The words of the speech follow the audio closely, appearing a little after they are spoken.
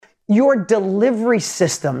Your delivery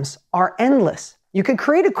systems are endless. You could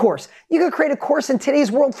create a course. You could create a course in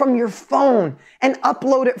today's world from your phone and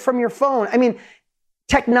upload it from your phone. I mean,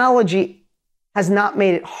 technology has not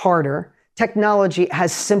made it harder. Technology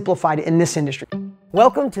has simplified it in this industry.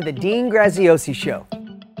 Welcome to the Dean Graziosi Show.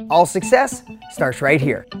 All success starts right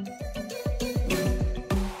here.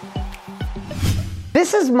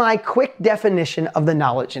 This is my quick definition of the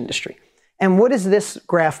knowledge industry. And what does this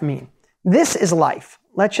graph mean? This is life.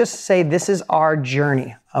 Let's just say this is our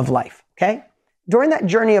journey of life, okay? During that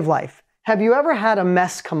journey of life, have you ever had a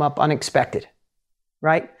mess come up unexpected,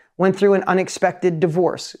 right? Went through an unexpected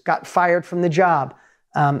divorce, got fired from the job,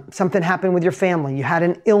 something happened with your family, you had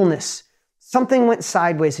an illness, something went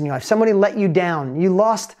sideways in your life, somebody let you down, you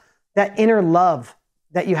lost that inner love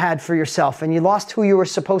that you had for yourself, and you lost who you were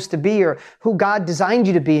supposed to be or who God designed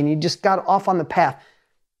you to be, and you just got off on the path.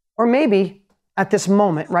 Or maybe at this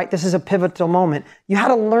moment, right, this is a pivotal moment, you had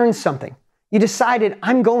to learn something. You decided,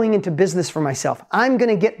 I'm going into business for myself. I'm going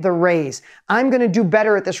to get the raise. I'm going to do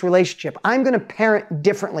better at this relationship. I'm going to parent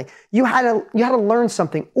differently. You had to learn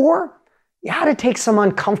something, or you had to take some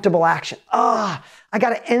uncomfortable action. I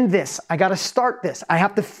got to end this. I got to start this. I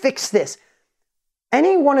have to fix this.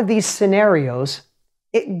 Any one of these scenarios,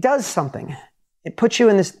 it does something. It puts you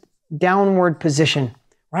in this downward position,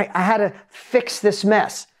 right? I had to fix this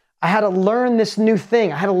mess. I had to learn this new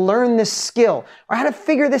thing. I had to learn this skill, or I had to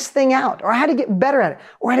figure this thing out, or I had to get better at it,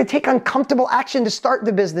 or I had to take uncomfortable action to start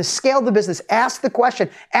the business, scale the business, ask the question,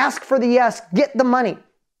 ask for the yes, get the money,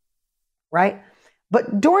 right?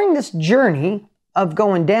 But during this journey of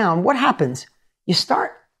going down, what happens? You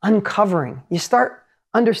start uncovering, you start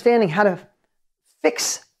understanding how to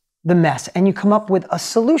fix the mess, and you come up with a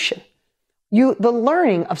solution. The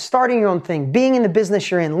learning of starting your own thing, being in the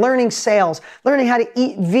business you're in, learning sales, learning how to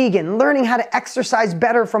eat vegan, learning how to exercise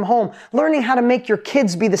better from home, learning how to make your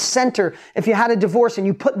kids be the center if you had a divorce and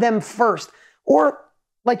you put them first. Or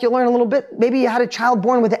like you learn a little bit, maybe you had a child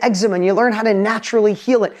born with eczema and you learn how to naturally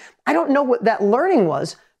heal it. I don't know what that learning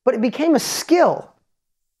was, but it became a skill.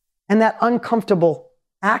 And that uncomfortable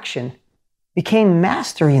action became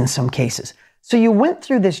mastery in some cases. So you went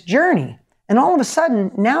through this journey, and all of a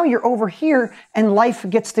sudden, now you're over here and life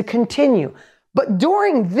gets to continue. But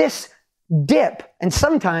during this dip, and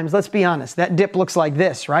sometimes, let's be honest, that dip looks like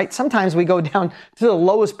this, right? Sometimes we go down to the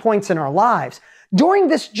lowest points in our lives. During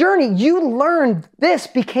this journey, you learned this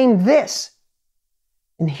became this.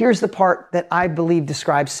 And here's the part that I believe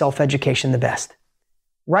describes self-education the best.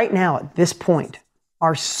 Right now, at this point,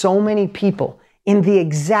 are so many people in the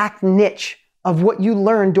exact niche of what you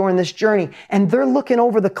learned during this journey. And they're looking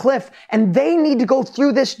over the cliff and they need to go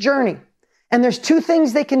through this journey. And there's two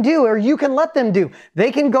things they can do, or you can let them do.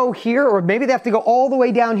 They can go here, or maybe they have to go all the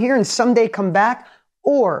way down here and someday come back.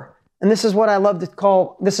 Or, and this is what I love to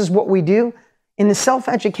call, this is what we do. In the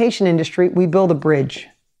self-education industry, we build a bridge.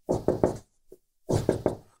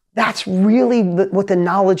 That's really what the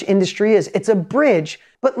knowledge industry is. It's a bridge.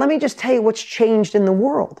 But let me just tell you what's changed in the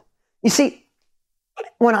world. You see,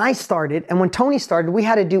 when I started and when Tony started, we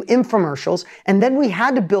had to do infomercials, and then we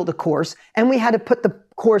had to build a course, and we had to put the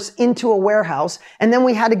course into a warehouse, and then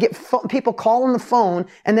we had to get people call on the phone,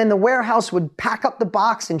 and then the warehouse would pack up the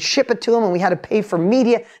box and ship it to them, and we had to pay for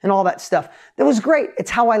media and all that stuff. That was great.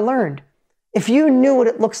 It's how I learned. If you knew what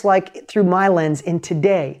it looks like through my lens in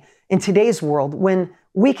today's world, when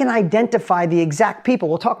we can identify the exact people,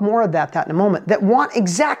 we'll talk more about that in a moment, that want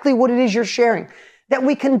exactly what it is you're sharing, that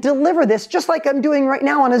we can deliver this just like I'm doing right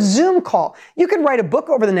now on a Zoom call. You could write a book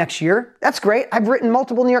over the next year. That's great. I've written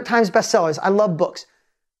multiple New York Times bestsellers. I love books.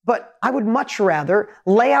 But I would much rather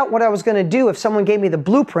lay out what I was going to do if someone gave me the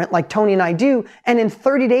blueprint like Tony and I do, and in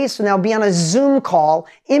 30 days from now be on a Zoom call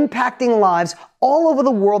impacting lives all over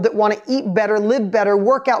the world that want to eat better, live better,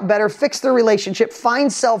 work out better, fix their relationship,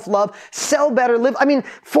 find self-love, sell better,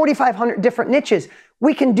 4,500 different niches.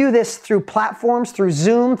 We can do this through platforms, through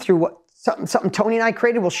Zoom, through something Tony and I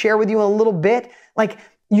created, we'll share with you in a little bit. Like,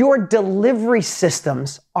 your delivery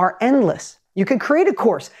systems are endless. You could create a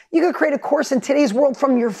course. You could create a course in today's world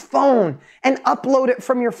from your phone and upload it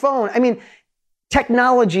from your phone. I mean,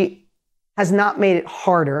 technology has not made it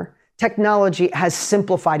harder. Technology has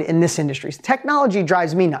simplified it in this industry. Technology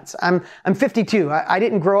drives me nuts. I'm 52. I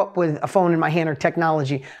didn't grow up with a phone in my hand or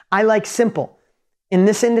technology. I like simple. In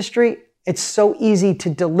this industry, it's so easy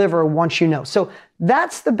to deliver once you know. So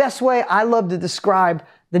that's the best way I love to describe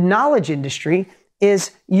the knowledge industry,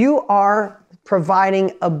 is you are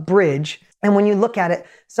providing a bridge. And when you look at it,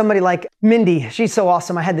 somebody like Mindy, she's so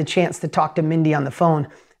awesome. I had the chance to talk to Mindy on the phone.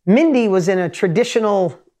 Mindy was in a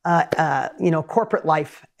traditional, corporate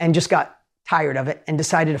life and just got tired of it and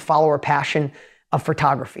decided to follow her passion of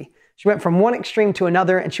photography. She went from one extreme to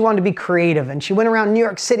another, and she wanted to be creative. And she went around New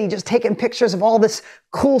York City just taking pictures of all this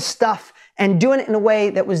cool stuff and doing it in a way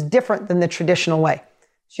that was different than the traditional way.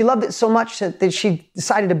 She loved it so much that she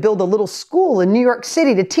decided to build a little school in New York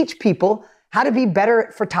City to teach people how to be better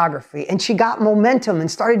at photography. And she got momentum and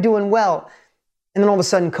started doing well. And then all of a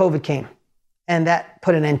sudden, COVID came, and that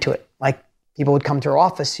put an end to it. Like, people would come to her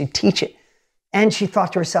office, she'd teach it. And she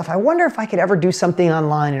thought to herself, I wonder if I could ever do something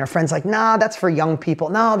online. And her friend's like, nah, that's for young people.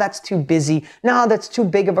 No, that's too busy. No, that's too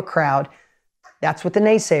big of a crowd. That's what the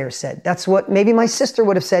naysayers said. That's what maybe my sister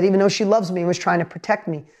would have said, even though she loves me and was trying to protect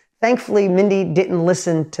me. Thankfully, Mindy didn't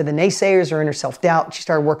listen to the naysayers or in her self-doubt. She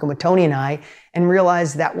started working with Tony and I and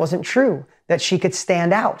realized that wasn't true, that she could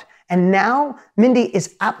stand out. And now Mindy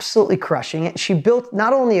is absolutely crushing it. She built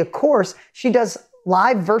not only a course, she does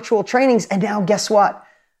live virtual trainings. And now guess what?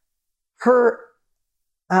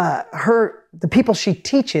 The people she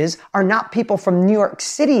teaches are not people from New York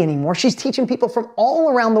City anymore. She's teaching people from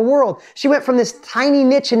all around the world. She went from this tiny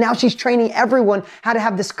niche, and now she's training everyone how to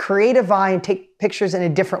have this creative eye and take pictures in a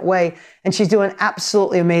different way. And she's doing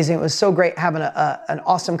absolutely amazing. It was so great having an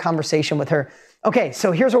awesome conversation with her. Okay,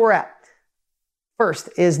 so here's where we're at. First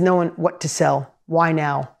is knowing what to sell. Why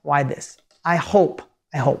now? Why this? I hope,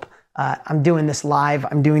 I'm doing this live.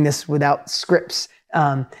 I'm doing this without scripts.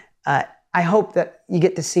 I hope that you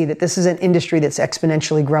get to see that this is an industry that's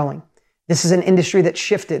exponentially growing. This is an industry that's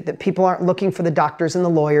shifted, that people aren't looking for the doctors and the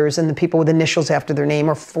lawyers and the people with initials after their name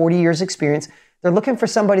or 40 years experience. They're looking for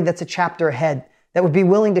somebody that's a chapter ahead, that would be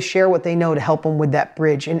willing to share what they know to help them with that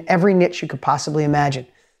bridge in every niche you could possibly imagine.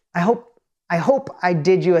 I hope I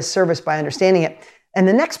did you a service by understanding it. And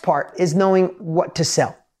the next part is knowing what to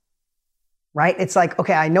sell, right? It's like,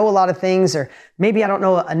 okay, I know a lot of things, or maybe I don't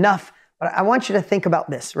know enough, but I want you to think about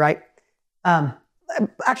this, right?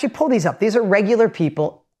 Actually pull these up. These are regular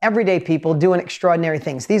people, everyday people doing extraordinary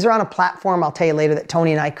things. These are on a platform, I'll tell you later, that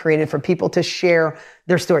Tony and I created for people to share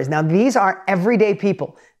their stories. Now, these are everyday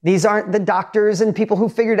people. These aren't the doctors and people who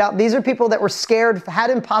figured out. These are people that were scared, had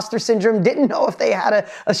imposter syndrome, didn't know if they had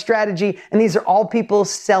a strategy. And these are all people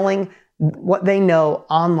selling what they know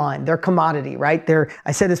online, their commodity, right?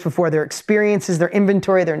 I said this before, their experiences, their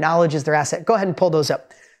inventory, their knowledge is their asset. Go ahead and pull those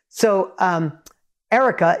up. So,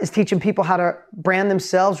 Erica is teaching people how to brand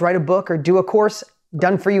themselves, write a book, or do a course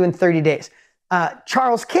done for you in 30 days.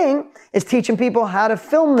 Charles King is teaching people how to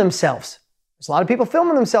film themselves. There's a lot of people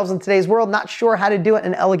filming themselves in today's world, not sure how to do it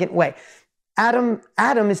in an elegant way. Adam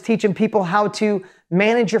is teaching people how to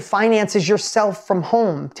manage your finances yourself from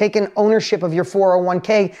home, taking ownership of your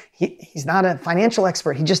 401k. He's not a financial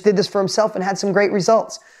expert. He just did this for himself and had some great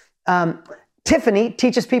results. Tiffany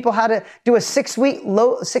teaches people how to do a 6-week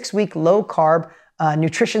low carb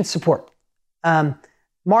nutrition support.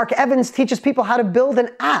 Mark Evans teaches people how to build an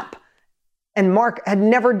app. And Mark had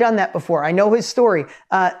never done that before. I know his story.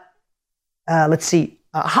 Let's see.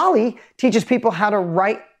 Holly teaches people how to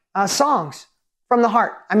write songs from the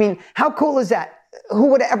heart. I mean, how cool is that? Who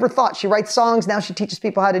would have ever thought? She writes songs. Now she teaches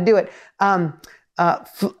people how to do it.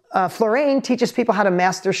 Florraine teaches people how to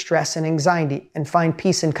master stress and anxiety and find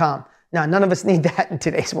peace and calm. Now, none of us need that in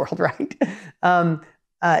today's world, right?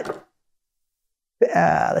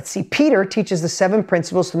 Let's see. Peter teaches the 7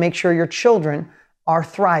 principles to make sure your children are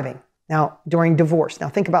thriving. Now, during divorce. Now,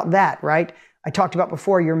 think about that, right? I talked about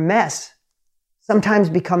before, your mess sometimes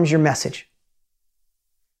becomes your message.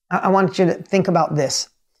 I want you to think about this.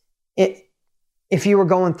 If you were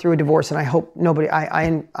going through a divorce, and I hope nobody,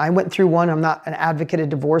 I went through one. I'm not an advocate of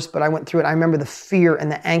divorce, but I went through it. I remember the fear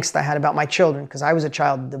and the angst I had about my children because I was a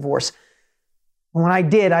child of divorce. And when I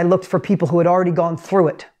did, I looked for people who had already gone through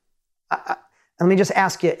it. Let me just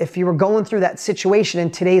ask you, if you were going through that situation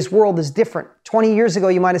in today's world is different. 20 years ago,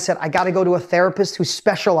 you might have said, I got to go to a therapist who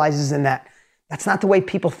specializes in that. That's not the way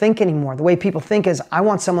people think anymore. The way people think is, I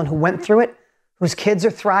want someone who went through it, whose kids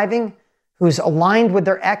are thriving, who's aligned with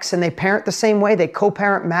their ex and they parent the same way, they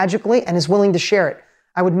co-parent magically and is willing to share it.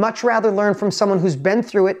 I would much rather learn from someone who's been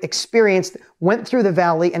through it, experienced, went through the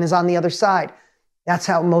valley and is on the other side. That's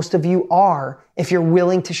how most of you are if you're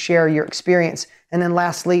willing to share your experience. And then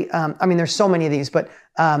lastly, there's so many of these, but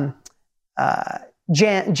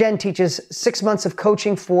Jen teaches 6 months of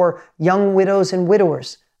coaching for young widows and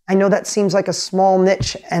widowers. I know that seems like a small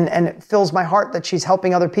niche and it fills my heart that she's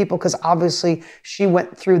helping other people because obviously she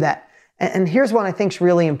went through that. And here's one I think is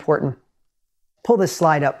really important. Pull this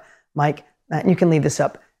slide up, Mike, and you can leave this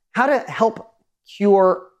up. How to help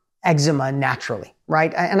cure eczema naturally,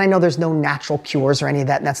 right? And I know there's no natural cures or any of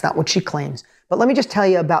that, and that's not what she claims. But let me just tell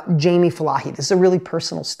you about Jamie Falahi. This is a really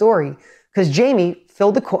personal story because Jamie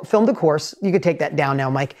filmed a course. You could take that down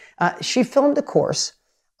now, Mike. She filmed a course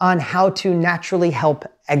on how to naturally help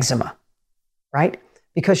eczema, right?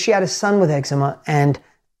 Because she had a son with eczema and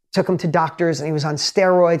took him to doctors and he was on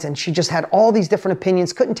steroids and she just had all these different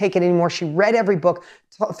opinions, couldn't take it anymore. She read every book,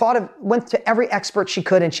 went to every expert she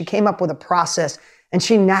could, and she came up with a process and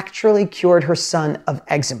she naturally cured her son of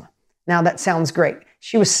eczema. Now that sounds great.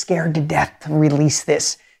 She was scared to death to release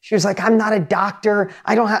this. She was like, I'm not a doctor.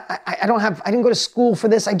 I didn't go to school for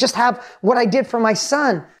this. I just have what I did for my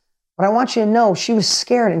son. But I want you to know she was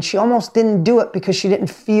scared and she almost didn't do it because she didn't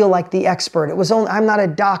feel like the expert. It was only, I'm not a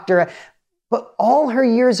doctor. But all her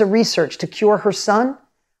years of research to cure her son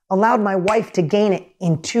allowed my wife to gain it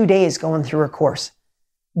in 2 days going through her course.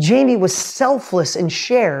 Jamie was selfless and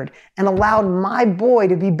shared and allowed my boy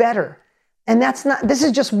to be better. And this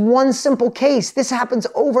is just one simple case. This happens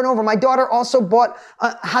over and over. My daughter also bought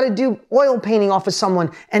how to do oil painting off of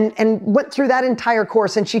someone and went through that entire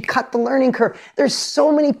course, and she cut the learning curve. There's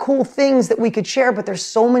so many cool things that we could share, but there's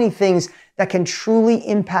so many things that can truly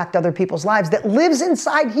impact other people's lives that lives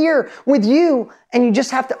inside here with you. And you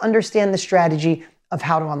just have to understand the strategy of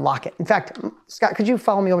how to unlock it. In fact, Scott, could you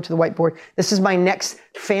follow me over to the whiteboard? This is my next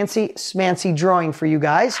fancy smancy drawing for you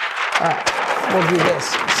guys. All right, we'll do this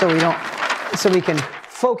so we can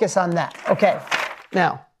focus on that. Okay,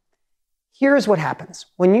 now, here's what happens.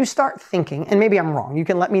 When you start thinking, and maybe I'm wrong, you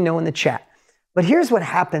can let me know in the chat, but here's what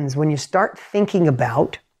happens when you start thinking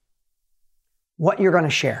about what you're gonna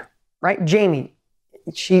share, right? Jamie,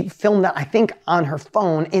 she filmed that, I think, on her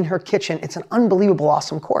phone in her kitchen. It's an unbelievable,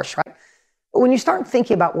 awesome course, right? But when you start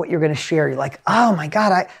thinking about what you're going to share, you're like, oh my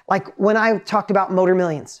God, like when I talked about Motor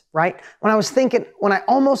Millions, right? When I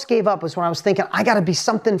almost gave up was when I was thinking, I got to be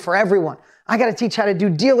something for everyone. I got to teach how to do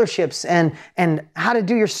dealerships and how to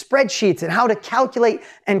do your spreadsheets and how to calculate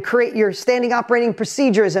and create your standing operating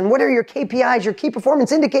procedures and what are your KPIs, your key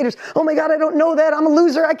performance indicators. Oh my God, I don't know that. I'm a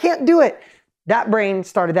loser. I can't do it. That brain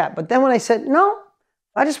started that. But then when I said, no,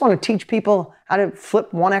 I just want to teach people how to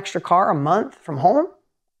flip one extra car a month from home,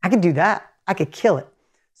 I could do that. I could kill it.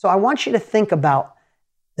 So I want you to think about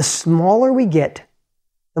the smaller we get,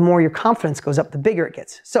 the more your confidence goes up, the bigger it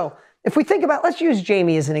gets. So if we think about, let's use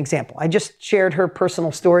Jamie as an example. I just shared her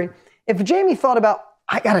personal story. If Jamie thought about,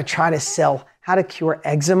 I got to try to sell how to cure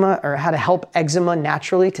eczema or how to help eczema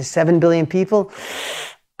naturally to 7 billion people,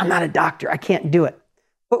 I'm not a doctor. I can't do it.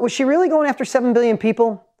 But was she really going after 7 billion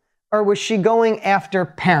people, or was she going after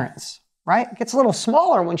parents, right? It gets a little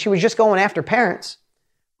smaller when she was just going after parents.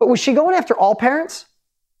 But was she going after all parents?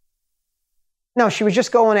 No, she was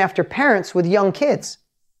just going after parents with young kids.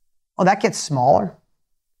 Oh, that gets smaller.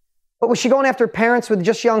 But was she going after parents with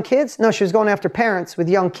just young kids? No, she was going after parents with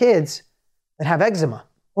young kids that have eczema.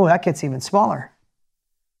 Oh, that gets even smaller.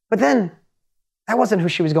 But then that wasn't who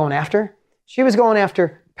she was going after. She was going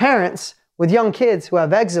after parents with young kids who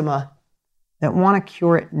have eczema that want to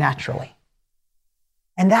cure it naturally.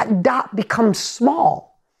 And that dot becomes small.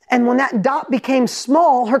 And when that dot became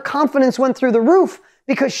small, her confidence went through the roof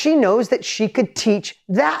because she knows that she could teach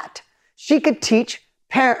that. She could teach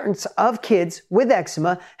parents of kids with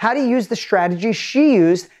eczema how to use the strategy she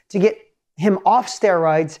used to get him off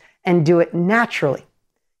steroids and do it naturally.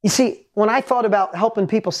 You see, when I thought about helping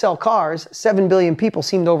people sell cars, 7 billion people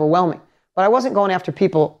seemed overwhelming. But I wasn't going after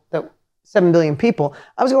 7 billion people.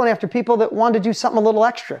 I was going after people that wanted to do something a little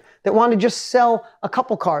extra, that wanted to just sell a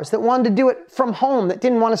couple cars, that wanted to do it from home, that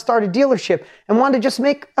didn't want to start a dealership and wanted to just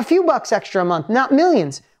make a few bucks extra a month, not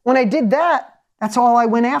millions. When I did that, that's all I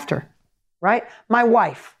went after, right? My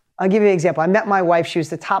wife, I'll give you an example. I met my wife. She was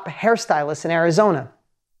the top hairstylist in Arizona.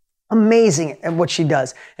 Amazing at what she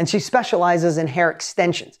does. And she specializes in hair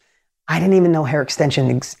extensions. I didn't even know hair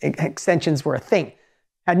extensions were a thing.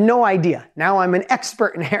 Had no idea. Now I'm an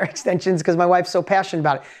expert in hair extensions because my wife's so passionate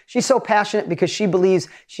about it. She's so passionate because she believes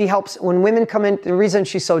she helps when women come in. The reason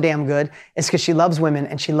she's so damn good is because she loves women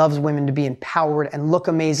and she loves women to be empowered and look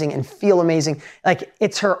amazing and feel amazing. Like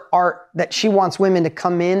it's her art that she wants women to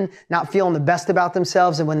come in not feeling the best about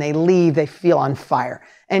themselves, and when they leave, they feel on fire.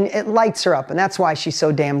 And it lights her up, and that's why she's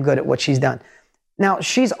so damn good at what she's done. Now,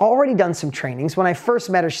 she's already done some trainings. When I first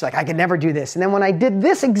met her, she's like, I could never do this. And then when I did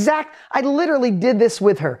this I literally did this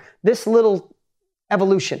with her, this little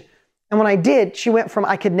evolution. And when I did, she went from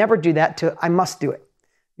I could never do that to I must do it.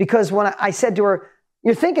 Because when I said to her,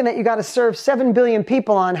 you're thinking that you got to serve 7 billion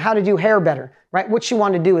people on how to do hair better, right? What she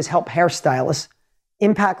wanted to do is help hairstylists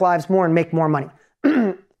impact lives more and make more money.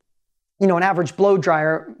 An average blow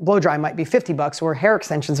dry might be $50, where hair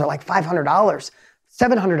extensions are like $500.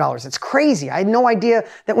 $700. It's crazy. I had no idea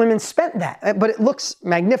that women spent that, but it looks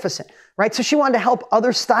magnificent, right? So she wanted to help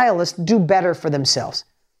other stylists do better for themselves.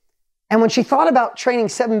 And when she thought about training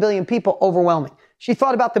 7 billion people, overwhelming. She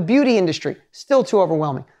thought about the beauty industry, still too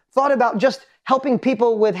overwhelming. Thought about just helping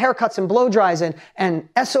people with haircuts and blow dries and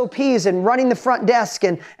SOPs and running the front desk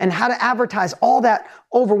and how to advertise. All that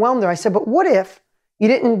overwhelmed her. I said, but what if you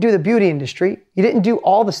didn't do the beauty industry? You didn't do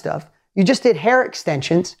all the stuff. You just did hair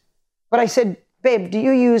extensions. But I said, babe, do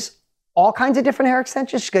you use all kinds of different hair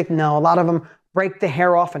extensions? She's like, no, a lot of them break the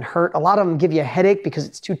hair off and hurt. A lot of them give you a headache because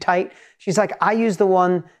it's too tight. She's like, I use the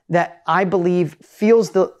one that I believe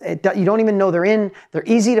feels you don't even know they're in. They're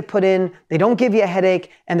easy to put in. They don't give you a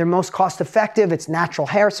headache and they're most cost effective. It's natural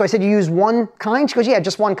hair. So I said, you use one kind? She goes, yeah,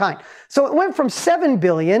 just one kind. So it went from 7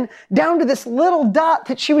 billion down to this little dot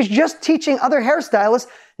that she was just teaching other hairstylists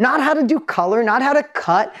not how to do color, not how to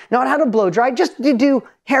cut, not how to blow dry, just to do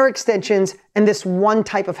hair extensions and this one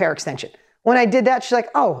type of hair extension. When I did that, she's like,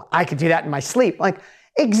 oh, I could do that in my sleep. Like,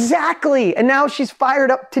 exactly. And now she's fired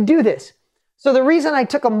up to do this. So the reason I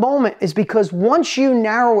took a moment is because once you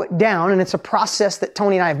narrow it down, and it's a process that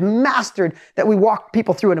Tony and I have mastered, that we walk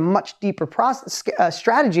people through in a much deeper process,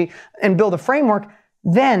 strategy and build a framework,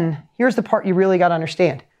 then here's the part you really got to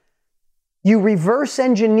understand. You reverse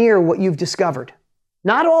engineer what you've discovered.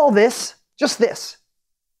 Not all this, just this.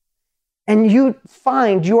 And you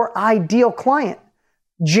find your ideal client.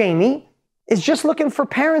 Jamie is just looking for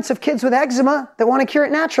parents of kids with eczema that want to cure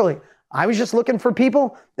it naturally. I was just looking for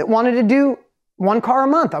people that wanted to do 1 car a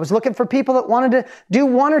month. I was looking for people that wanted to do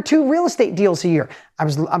 1 or 2 real estate deals a year.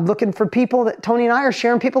 I'm looking for people that Tony and I are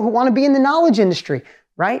sharing, people who want to be in the knowledge industry,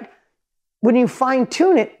 right? When you fine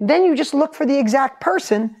tune it, then you just look for the exact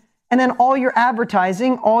person, and then all your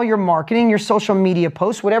advertising, all your marketing, your social media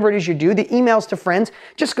posts, whatever it is you do, the emails to friends,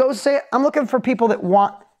 just go say, I'm looking for people that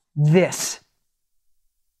want this.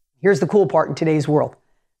 Here's the cool part in today's world.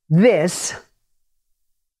 This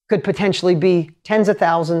could potentially be tens of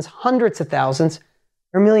thousands, hundreds of thousands,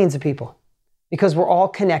 or millions of people, because we're all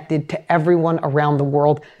connected to everyone around the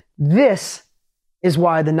world. This is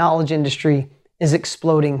why the knowledge industry is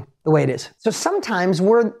exploding the way it is. So sometimes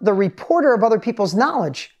we're the reporter of other people's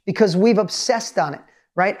knowledge because we've obsessed on it,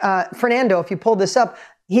 right? Fernando, if you pulled this up,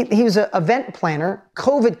 he was an event planner.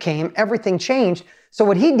 COVID came, everything changed. So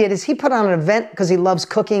what he did is he put on an event because he loves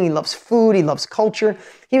cooking, he loves food, he loves culture.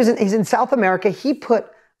 He's in South America. He put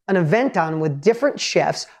an event on with different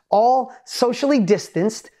chefs, all socially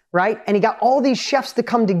distanced, right? And he got all these chefs to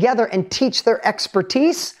come together and teach their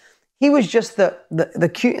expertise. He was just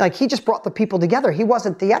he just brought the people together. He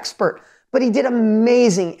wasn't the expert, but he did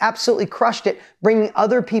amazing, absolutely crushed it, bringing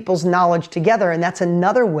other people's knowledge together. And that's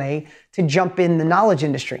another way to jump in the knowledge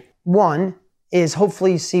industry. One is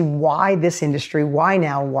hopefully you see why this industry, why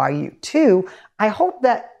now, why you. 2, I hope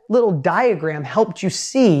that little diagram helped you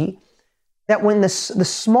see that when the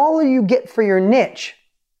smaller you get for your niche,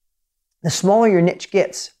 the smaller your niche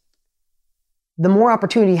gets, the more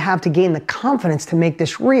opportunity you have to gain the confidence to make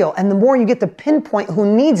this real. And the more you get to pinpoint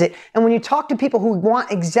who needs it. And when you talk to people who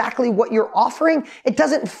want exactly what you're offering, it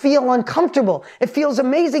doesn't feel uncomfortable. It feels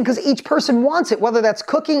amazing because each person wants it, whether that's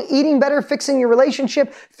cooking, eating better, fixing your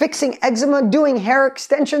relationship, fixing eczema, doing hair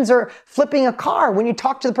extensions, or flipping a car. When you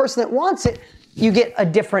talk to the person that wants it, you get a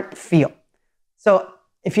different feel. So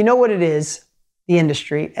if you know what it is, the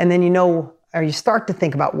industry, and then you know, or you start to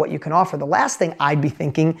think about what you can offer, the last thing I'd be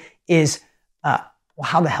thinking is, well,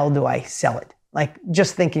 how the hell do I sell it? Like,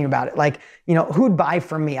 just thinking about it, like, you know, who'd buy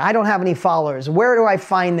from me? I don't have any followers. Where do I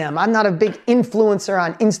find them? I'm not a big influencer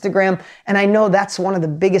on Instagram. And I know that's one of the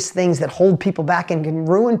biggest things that hold people back and can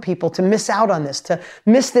ruin people, to miss out on this, to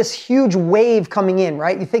miss this huge wave coming in,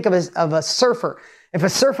 right? You think of a surfer. If a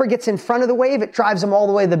surfer gets in front of the wave, it drives them all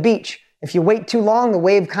the way to the beach. If you wait too long, the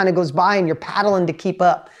wave kind of goes by and you're paddling to keep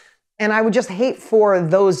up. And I would just hate for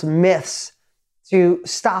those myths to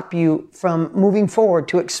stop you from moving forward,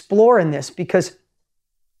 to explore in this. Because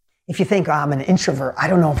if you think, oh, I'm an introvert, I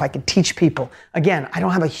don't know if I could teach people. Again, I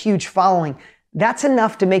don't have a huge following. That's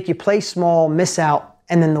enough to make you play small, miss out,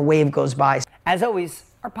 and then the wave goes by. As always,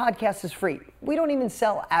 our podcast is free. We don't even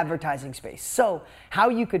sell advertising space. So how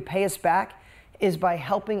you could pay us back is by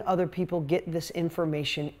helping other people get this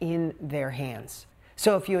information in their hands.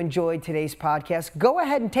 So if you enjoyed today's podcast, go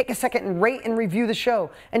ahead and take a second and rate and review the show.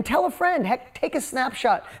 And tell a friend, heck, take a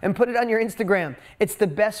snapshot and put it on your Instagram. It's the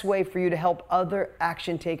best way for you to help other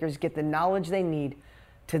action takers get the knowledge they need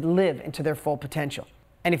to live into their full potential.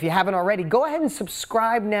 And if you haven't already, go ahead and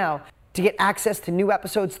subscribe now to get access to new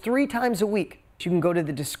episodes 3 times a week. You can go to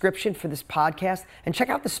the description for this podcast and check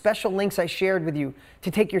out the special links I shared with you to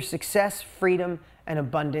take your success, freedom, and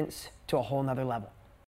abundance to a whole nother level.